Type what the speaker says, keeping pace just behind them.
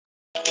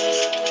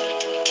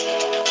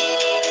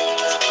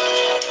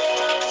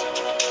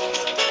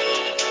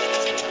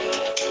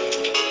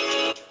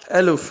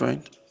Hello,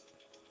 friend.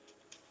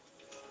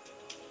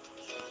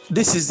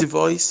 This is the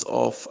voice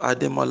of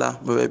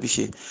Ademola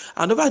Morebise.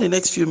 And over the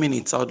next few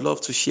minutes, I would love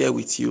to share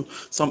with you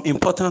some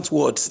important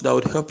words that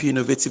would help you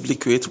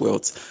innovatively create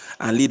wealth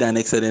and lead an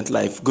excellent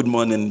life. Good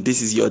morning.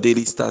 This is your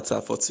daily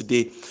starter for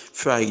today,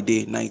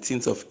 Friday,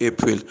 19th of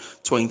April,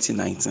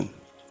 2019.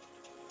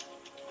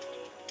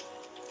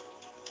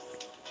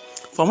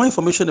 For more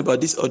information about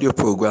this audio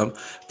program,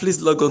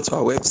 please log on to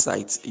our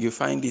website. You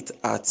find it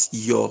at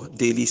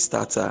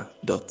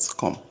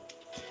yourdailystarter.com.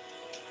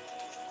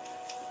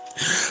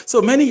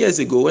 So many years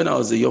ago, when I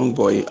was a young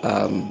boy,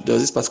 there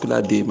was this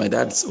particular day, my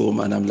dad's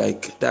home, and I'm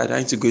like, Dad, I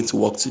need to go into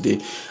work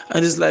today.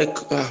 And he's like,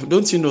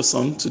 don't you know,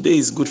 son, today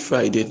is Good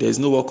Friday. There's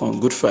no work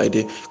on Good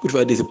Friday. Good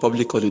Friday is a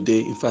public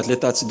holiday. In fact,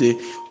 later today,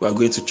 we are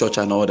going to church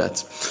and all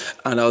that.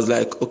 And I was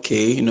like,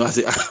 okay, as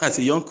as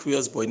a young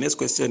curious boy, next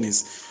question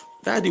is,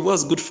 Daddy,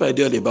 what's Good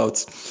Friday all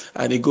about?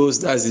 And he goes,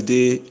 that's the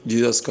day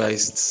Jesus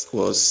Christ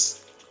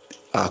was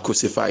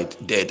crucified,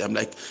 dead. I'm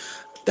like,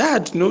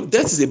 Dad, no,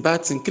 death is a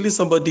bad thing. Killing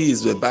somebody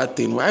is a bad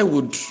thing. Why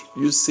would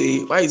you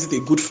say, why is it a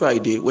Good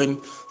Friday when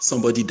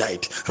somebody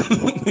died?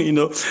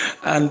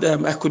 And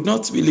I could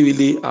not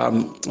really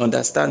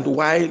understand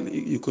why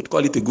you could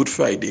call it a Good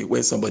Friday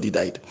when somebody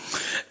died.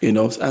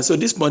 And so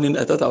this morning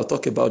I thought I'll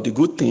talk about the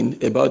good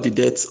thing about the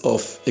death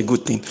of a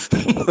good thing.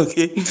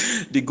 Okay,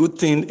 the good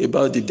thing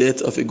about the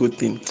death of a good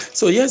thing.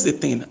 So here's the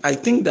thing. I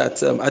think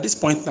that at this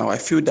point now, I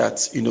feel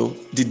that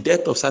the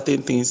death of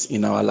certain things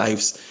in our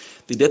lives,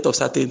 the death of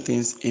certain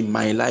things in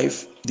my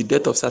life, the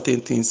death of certain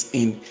things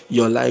in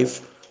your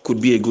life could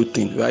be a good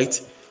thing,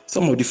 right?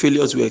 Some of the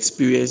failures we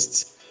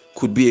experienced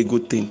could be a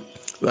good thing,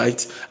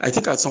 right? I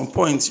think at some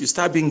point you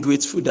start being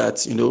grateful that,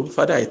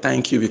 Father, I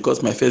thank you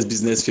because my first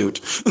business failed.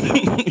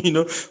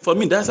 For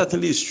me, that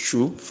certainly is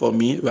true for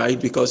me,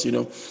 right? Because,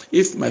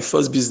 if my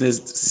first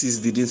businesses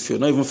didn't fail,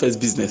 not even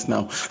first business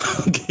now,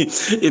 okay,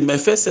 if my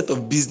first set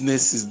of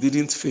businesses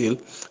didn't fail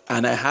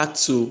and I had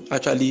to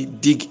actually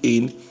dig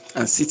in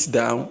and sit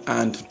down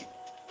and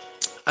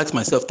ask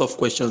myself tough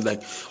questions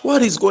like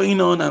what is going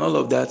on and all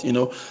of that,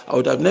 I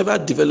would have never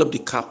developed the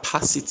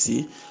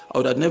capacity, I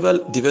would have never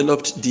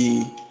developed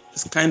the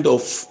kind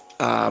of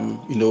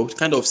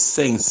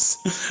sense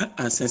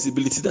and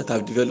sensibility that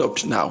I've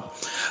developed now.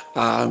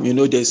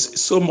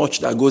 There's so much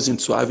that goes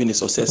into having a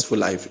successful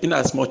life. In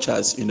as much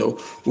as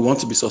we want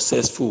to be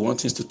successful, we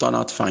want things to turn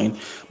out fine,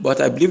 but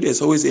I believe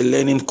there's always a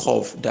learning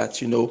curve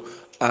that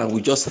and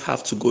we just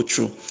have to go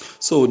through.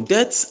 So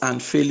death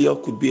and failure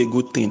could be a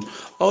good thing.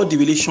 All the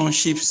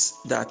relationships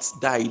that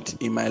died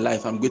in my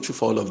life, I'm grateful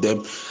for all of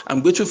them.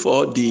 I'm grateful for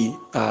all the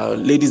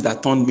ladies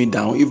that turned me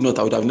down. If not,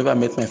 I would have never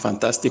met my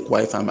fantastic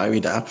wife and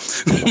married her.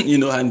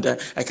 And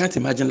I can't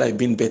imagine life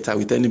being better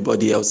with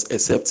anybody else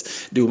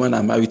except the woman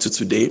I'm married to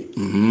today.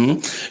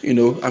 I'm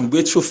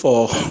grateful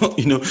for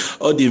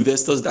all the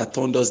investors that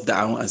turned us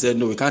down and said,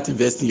 no, we can't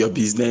invest in your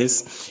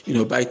business.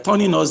 By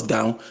turning us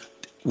down,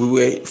 we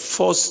were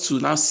forced to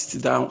now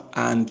sit down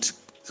and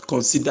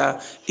consider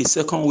a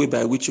second way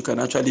by which you can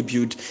actually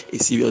build a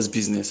serious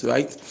business,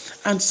 right?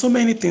 And so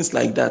many things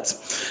like that.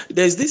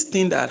 There's this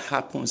thing that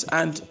happens,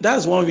 and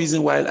that's one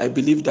reason why I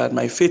believe that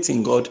my faith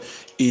in God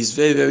is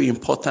very, very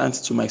important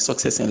to my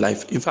success in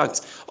life. In fact,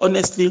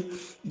 honestly,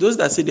 those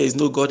that say there is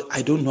no God,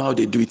 I don't know how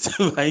they do it,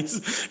 right?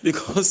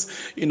 Because,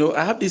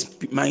 I have this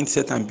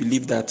mindset and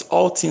belief that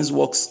all things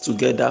works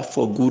together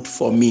for good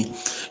for me,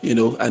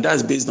 and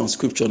that's based on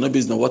scripture, not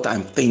based on what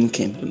I'm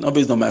thinking, not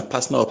based on my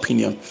personal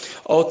opinion.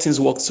 All things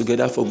work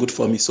together for good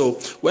for me. So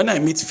when I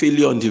meet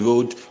failure on the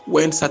road,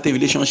 when certain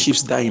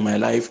relationships die in my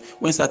life,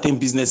 when certain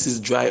businesses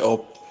dry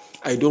up,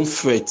 I don't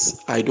fret,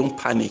 I don't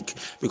panic,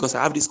 because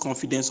I have this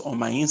confidence on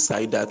my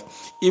inside that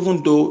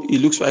even though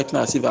it looks right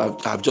now as if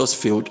I've just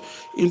failed,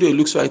 even though it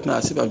looks right now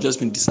as if I've just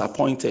been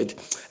disappointed,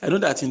 I know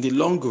that in the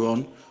long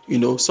run,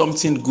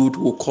 something good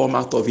will come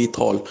out of it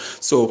all.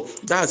 So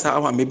that's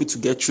how I'm able to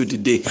get through the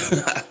day.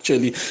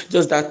 Actually,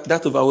 just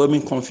that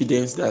overwhelming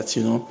confidence that,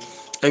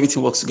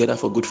 everything works together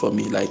for good for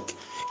me. Like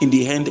in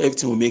the end,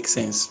 everything will make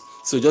sense.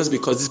 So just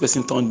because this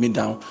person turned me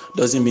down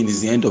doesn't mean it's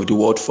the end of the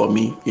world for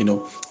me,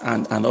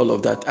 and all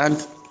of that.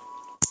 And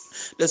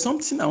there's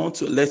something I want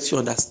to let you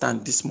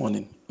understand this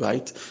morning,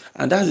 right?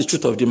 And that's the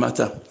truth of the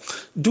matter.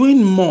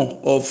 Doing more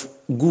of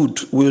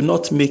good will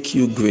not make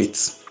you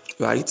great,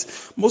 right?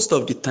 Most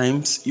of the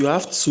times you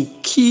have to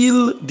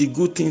kill the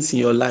good things in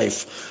your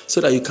life so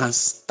that you can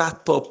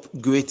start up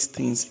great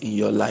things in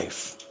your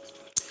life.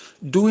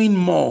 Doing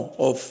more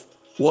of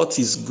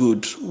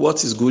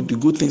the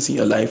good things in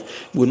your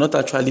life will not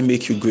actually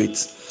make you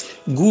great.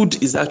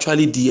 Good is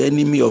actually the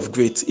enemy of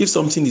great. If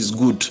something is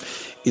good,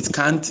 it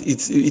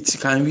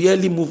can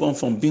really move on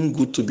from being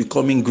good to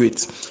becoming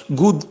great.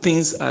 Good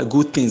things are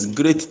good things,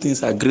 great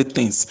things are great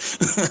things.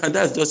 And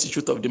that's just the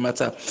truth of the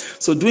matter.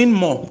 So doing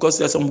more, because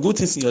there are some good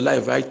things in your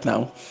life right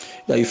now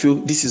that you feel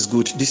this is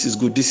good, this is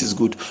good, this is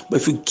good.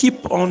 But if you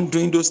keep on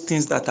doing those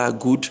things that are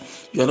good,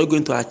 you're not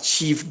going to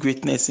achieve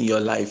greatness in your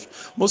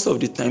life. Most of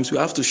the times we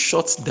have to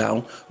shut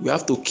down, we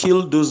have to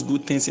kill those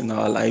good things in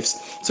our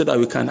lives so that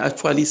we can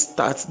actually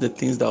start the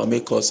things that will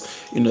make us,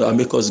 that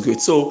make us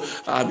great. So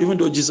even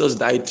though Jesus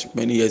died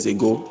many years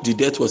ago, the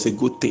death was a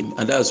good thing,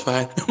 and that's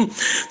why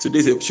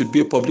today should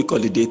be a public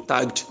holiday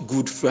tagged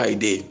Good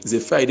Friday. It's a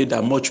Friday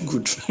that much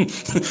good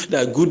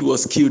that good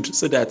was killed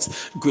so that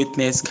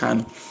greatness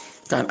can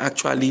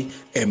actually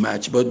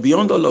emerge. But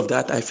beyond all of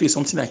that, I feel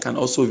something I can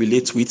also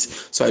relate with.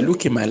 So I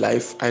look in my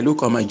life, I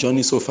look on my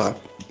journey so far,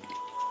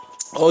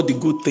 all the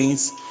good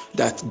things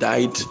that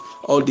died,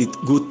 all the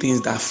good things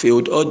that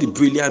failed, all the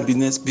brilliant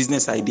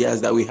business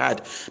ideas that we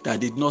had that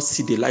did not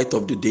see the light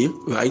of the day,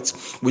 right?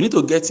 We need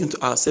to get into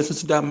ourselves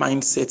into that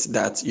mindset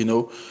that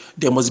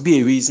there must be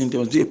a reason, there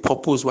must be a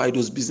purpose why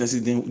those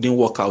businesses didn't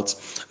work out.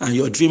 And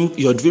your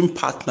dream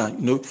partner,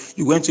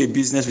 you went to a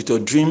business with your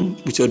dream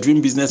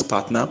business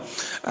partner,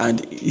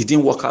 and it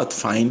didn't work out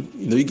fine.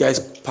 You guys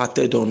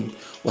parted on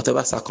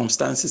whatever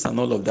circumstances and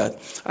all of that.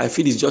 I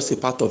feel it's just a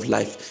part of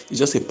life. It's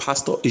just a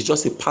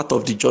part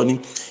of the journey.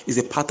 It's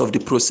a part of the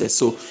process.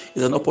 So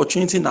it's an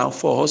opportunity now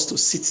for us to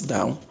sit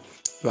down,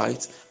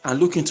 right, and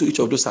look into each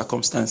of those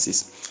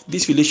circumstances.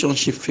 This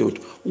relationship failed.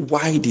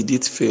 Why did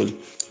it fail?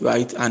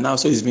 Right? And now,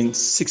 so it's been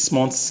 6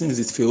 months since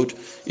it failed.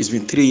 It's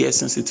been 3 years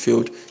since it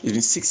failed. It's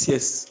been 6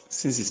 years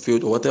since it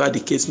failed, or whatever the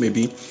case may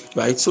be.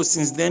 Right? So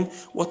since then,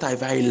 what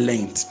have I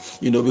learned?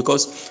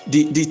 Because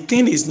the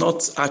thing is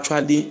not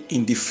actually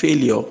in the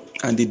failure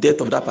and the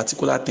death of that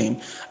particular thing.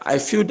 I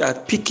feel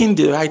that picking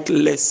the right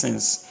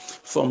lessons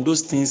from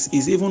those things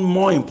is even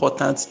more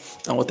important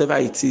than whatever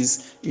it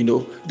is,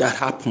 that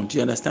happened.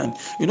 You understand?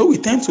 We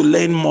tend to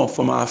learn more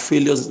from our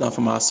failures than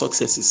from our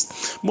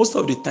successes. Most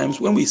of the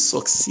times when we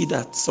succeed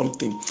at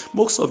something,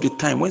 most of the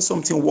time when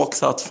something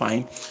works out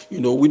fine,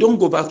 we don't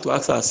go back to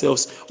ask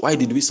ourselves, why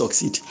did we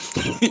succeed?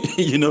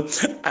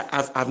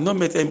 I've not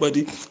met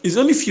anybody. It's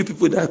only few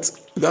people that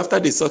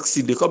after they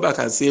succeed, they come back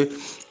and say,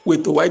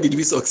 wait, why did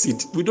we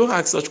succeed? We don't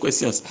ask such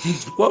questions.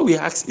 What we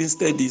ask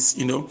instead is,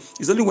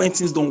 it's only when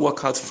things don't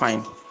work out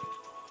fine.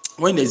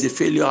 When there's a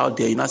failure out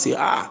there, you now say,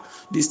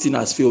 this thing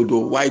has failed,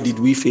 though. Why did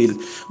we fail?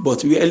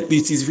 But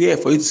it is rare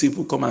for you to see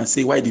people come and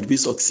say, why did we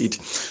succeed?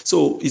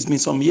 So it's been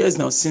some years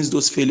now since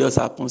those failures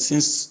happened,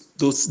 since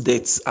those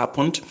deaths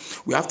happened.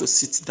 We have to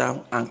sit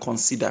down and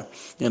consider,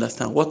 you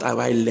understand, what have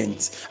I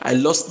learned? I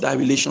lost that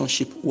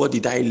relationship. What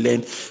did I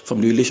learn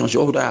from the relationship?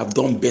 What would I have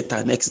done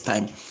better next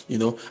time?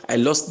 I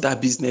lost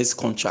that business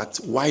contract.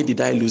 Why did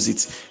I lose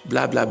it?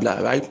 Blah, blah, blah,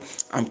 right?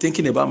 I'm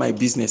thinking about my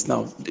business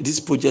now. This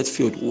project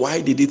failed.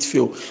 Why did it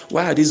fail?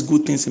 Why are these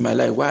good things in my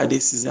life? Why are they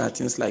seasons and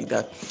things like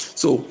that?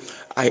 So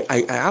I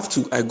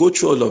go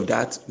through all of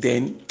that.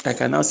 Then I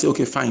can now say,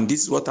 okay, fine,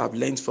 this is what I've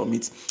learned from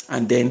it.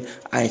 And then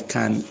I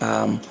can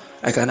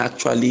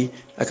actually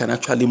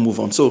move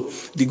on. So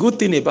the good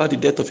thing about the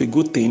death of a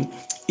good thing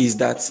is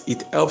that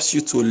it helps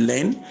you to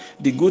learn.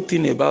 The good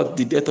thing about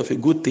the death of a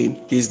good thing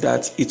is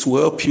that it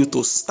will help you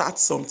to start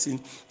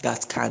something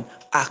that can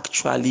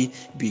actually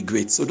be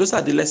great. So those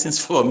are the lessons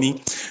for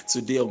me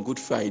today on Good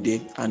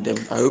Friday, and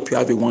I hope you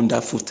have a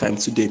wonderful time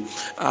today.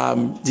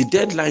 The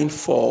deadline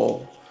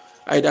for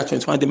either the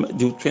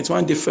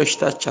 21-day fresh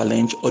start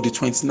challenge or the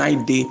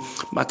 29-day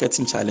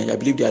marketing challenge, I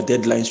believe their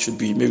deadlines should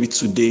be maybe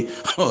today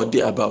or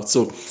thereabout.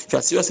 So if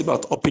you're serious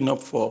about upping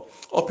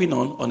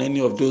on any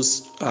of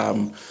those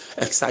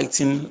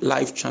exciting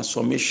life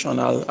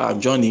transformational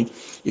journey,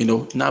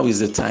 now is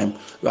the time,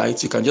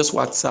 right? You can just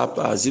WhatsApp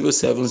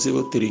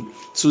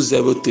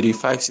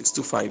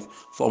 0703-203-5625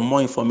 for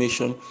more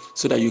information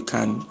so that you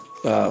can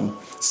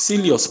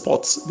seal your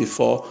spots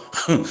before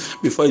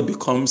it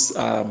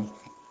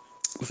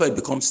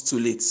becomes too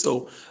late.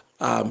 So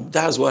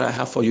that's what I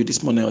have for you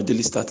this morning on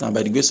Daily Start, and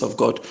by the grace of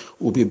God,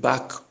 we'll be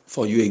back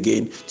for you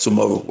again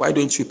tomorrow. Why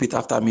don't you repeat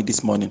after me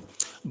this morning?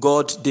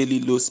 God daily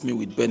loads me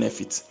with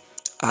benefits.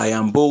 I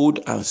am bold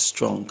and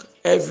strong.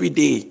 Every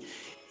day,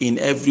 in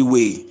every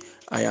way,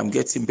 I am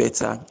getting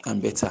better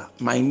and better.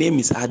 My name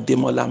is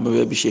Ademola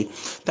Morebise.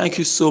 Thank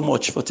you so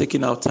much for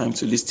taking our time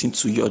to listen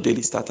to your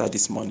Daily Starter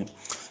this morning.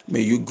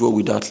 May you grow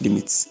without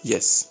limits.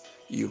 Yes,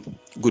 you.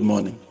 Good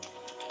morning.